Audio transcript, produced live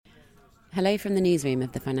Hello from the newsroom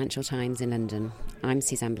of the Financial Times in London. I'm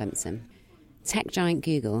Suzanne Blumpson. Tech giant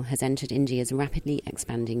Google has entered India's rapidly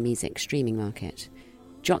expanding music streaming market.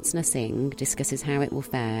 Jyotsna Singh discusses how it will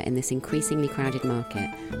fare in this increasingly crowded market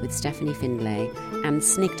with Stephanie Findlay and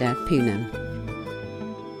Snigdha Poonam.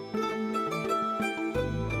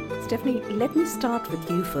 Stephanie, let me start with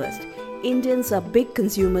you first. Indians are big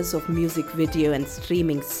consumers of music video and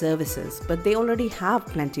streaming services, but they already have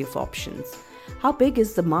plenty of options. How big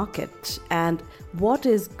is the market, and what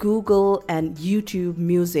is Google and YouTube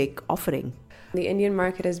Music offering? The Indian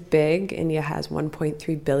market is big. India has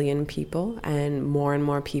 1.3 billion people, and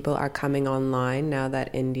more people are coming online now that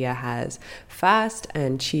India has fast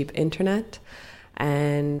and cheap internet.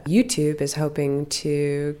 And YouTube is hoping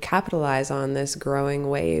to capitalize on this growing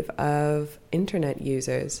wave of internet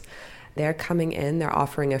users. They're coming in, they're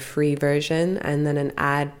offering a free version and then an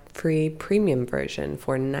ad-free premium version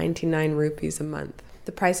for 99 rupees a month.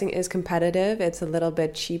 The pricing is competitive. It's a little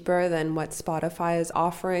bit cheaper than what Spotify is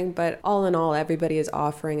offering, but all in all, everybody is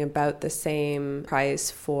offering about the same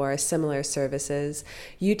price for similar services.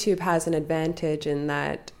 YouTube has an advantage in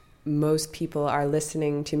that most people are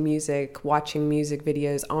listening to music, watching music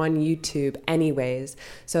videos on YouTube anyways,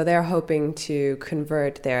 so they're hoping to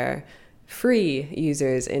convert their free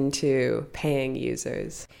users into paying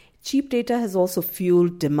users. Cheap data has also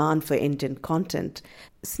fueled demand for Indian content.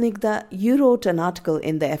 Snigdha, you wrote an article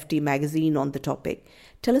in the FT magazine on the topic.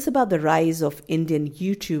 Tell us about the rise of Indian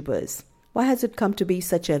YouTubers. Why has it come to be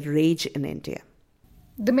such a rage in India?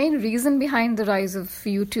 The main reason behind the rise of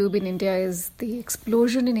YouTube in India is the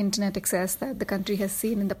explosion in internet access that the country has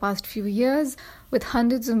seen in the past few years, with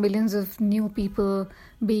hundreds of millions of new people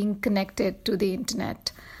being connected to the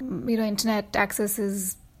internet. Internet access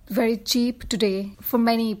is very cheap today. For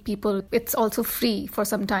many people, it's also free for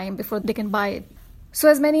some time before they can buy it. So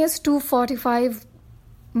as many as 245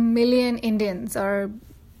 million Indians are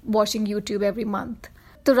watching YouTube every month.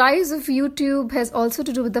 The rise of YouTube has also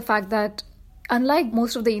to do with the fact that unlike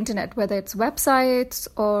most of the internet, whether it's websites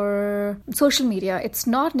or social media, it's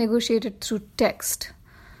not negotiated through text.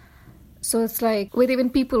 So it's like with even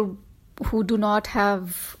people who do not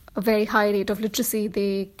have a very high rate of literacy,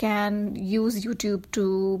 they can use YouTube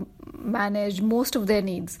to manage most of their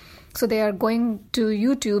needs. So they are going to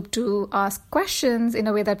YouTube to ask questions in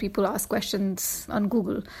a way that people ask questions on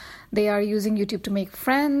Google. They are using YouTube to make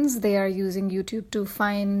friends. They are using YouTube to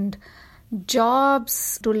find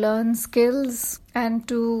jobs, to learn skills, and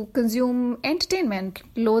to consume entertainment,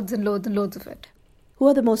 loads and loads and loads of it. Who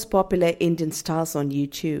are the most popular Indian stars on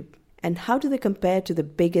YouTube? And how do they compare to the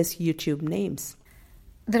biggest YouTube names?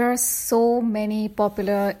 There are so many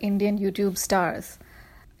popular Indian YouTube stars.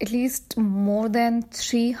 At least more than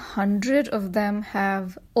 300 of them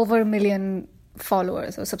have over 1 million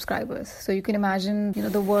followers or subscribers. So you can imagine,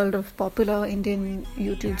 the world of popular Indian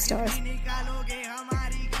YouTube stars.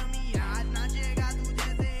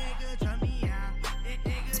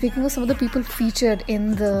 Speaking of some of the people featured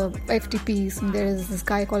in the FT piece, there is this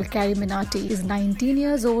guy called Carrie Minati. He's 19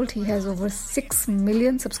 years old. He has over 6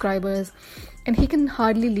 million subscribers, and he can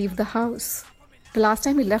hardly leave the house. The last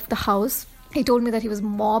time he left the house, he told me that he was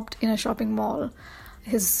mobbed in a shopping mall.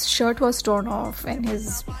 His shirt was torn off and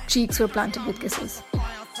his cheeks were planted with kisses.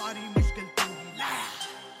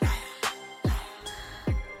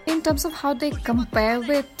 In terms of how they compare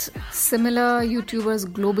with similar YouTubers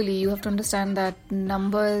globally, you have to understand that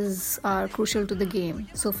numbers are crucial to the game.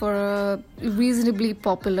 So for a reasonably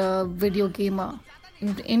popular video gamer,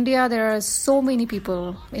 in India there are so many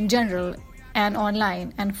people in general and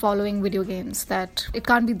online and following video games that it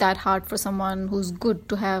can't be that hard for someone who's good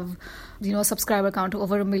to have a subscriber count of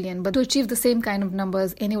over 1 million. But to achieve the same kind of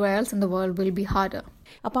numbers anywhere else in the world will be harder.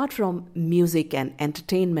 Apart from music and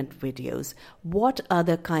entertainment videos, what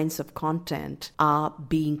other kinds of content are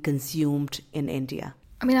being consumed in India?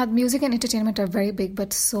 Music and entertainment are very big,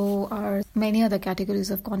 but so are many other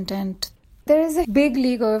categories of content. There is a big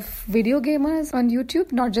league of video gamers on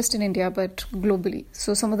YouTube, not just in India, but globally.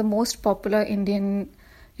 So some of the most popular Indian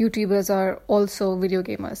YouTubers are also video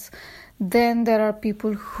gamers. Then there are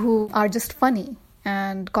people who are just funny,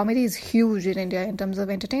 and comedy is huge in India in terms of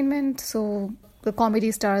entertainment. So the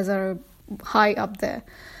comedy stars are high up there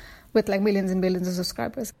with millions and billions of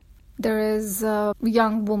subscribers. There is a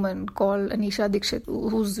young woman called Anisha Dixit,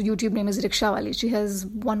 whose YouTube name is Rikshawali. She has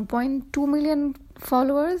 1.2 million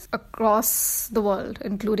followers across the world,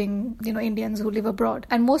 including, Indians who live abroad.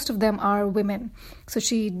 And most of them are women. So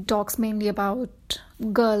she talks mainly about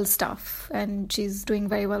girl stuff, and she's doing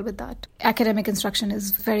very well with that. Academic instruction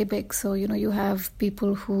is very big. So, you have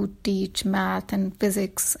people who teach math and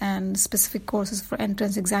physics and specific courses for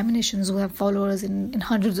entrance examinations who have followers in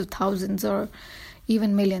hundreds of thousands or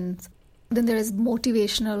even millions. Then there is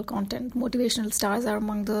motivational content. Motivational stars are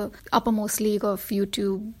among the uppermost league of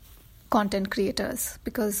YouTube content creators,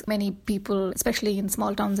 because many people, especially in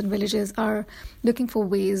small towns and villages, are looking for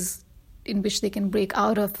ways in which they can break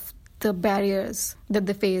out of the barriers that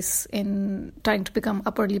they face in trying to become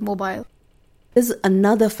upwardly mobile. There's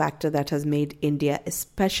another factor that has made India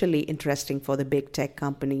especially interesting for the big tech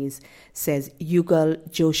companies, says Yugal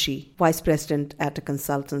Joshi, vice president at a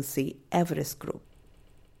consultancy, Everest Group.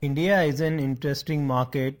 India is an interesting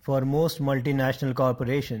market for most multinational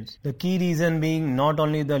corporations. The key reason being not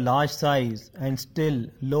only the large size and still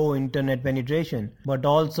low internet penetration, but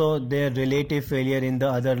also their relative failure in the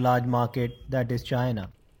other large market, that is China.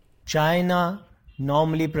 China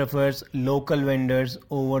normally prefers local vendors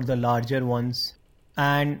over the larger ones,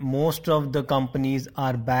 and most of the companies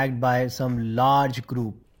are backed by some large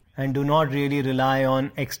group and do not really rely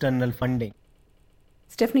on external funding.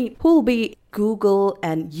 Stephanie, who will be Google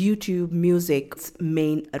and YouTube Music's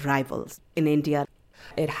main rivals in India?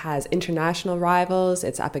 It has international rivals.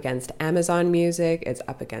 It's up against Amazon Music. It's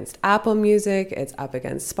up against Apple Music. It's up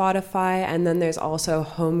against Spotify. And then there's also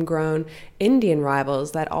homegrown Indian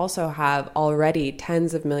rivals that also have already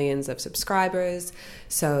tens of millions of subscribers.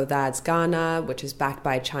 So that's Gaana, which is backed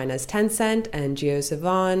by China's Tencent, and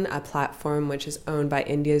JioSaavn, a platform which is owned by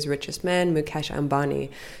India's richest man, Mukesh Ambani.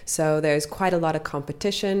 So there's quite a lot of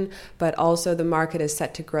competition, but also the market is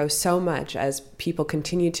set to grow so much as people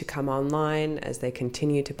continue to come online, as they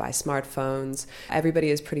continue to buy smartphones. Everybody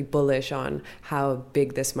is pretty bullish on how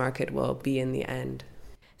big this market will be in the end.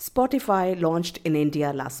 Spotify launched in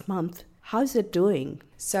India last month. How's it doing?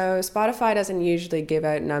 So Spotify doesn't usually give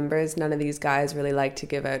out numbers. None of these guys really like to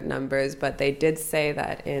give out numbers, but they did say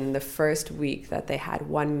that in the first week that they had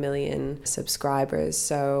 1 million subscribers.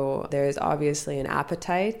 So there's obviously an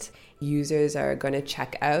appetite. Users are going to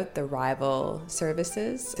check out the rival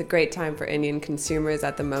services. It's a great time for Indian consumers.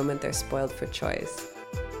 At the moment, they're spoiled for choice.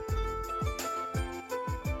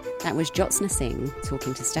 That was Jyotsna Singh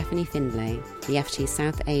talking to Stephanie Findlay, the FT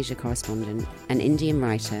South Asia correspondent, and Indian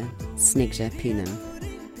writer Snigdha Poonam.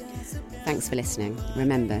 Thanks for listening.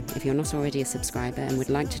 Remember, if you're not already a subscriber and would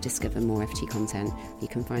like to discover more FT content, you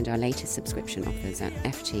can find our latest subscription offers at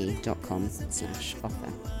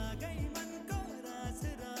ft.com/offer.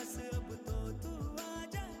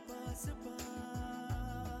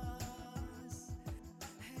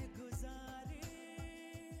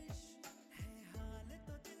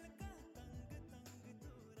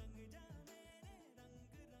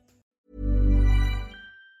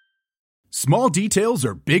 Small details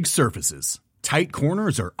are big surfaces. Tight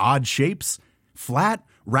corners are odd shapes. Flat,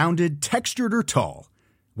 rounded, textured, or tall.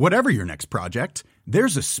 Whatever your next project,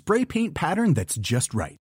 there's a spray paint pattern that's just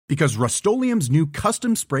right. Because Rust-Oleum's new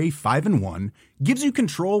Custom Spray 5-in-1 gives you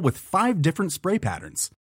control with 5 different spray patterns.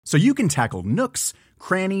 So you can tackle nooks,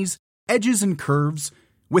 crannies, edges, and curves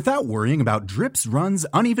without worrying about drips, runs,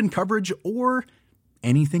 uneven coverage, or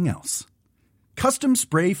anything else. Custom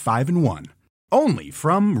Spray 5-in-1. Only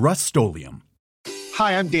from Rust-Oleum.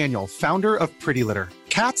 Hi, I'm Daniel, founder of Pretty Litter.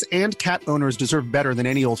 Cats and cat owners deserve better than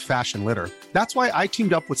any old-fashioned litter. That's why I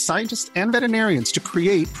teamed up with scientists and veterinarians to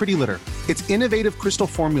create Pretty Litter. Its innovative crystal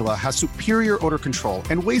formula has superior odor control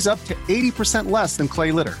and weighs up to 80% less than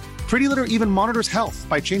clay litter. Pretty Litter even monitors health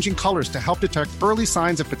by changing colors to help detect early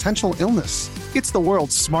signs of potential illness. It's the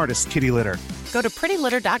world's smartest kitty litter. Go to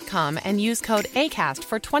prettylitter.com and use code ACAST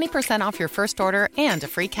for 20% off your first order and a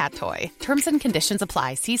free cat toy. Terms and conditions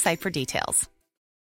apply. See site for details.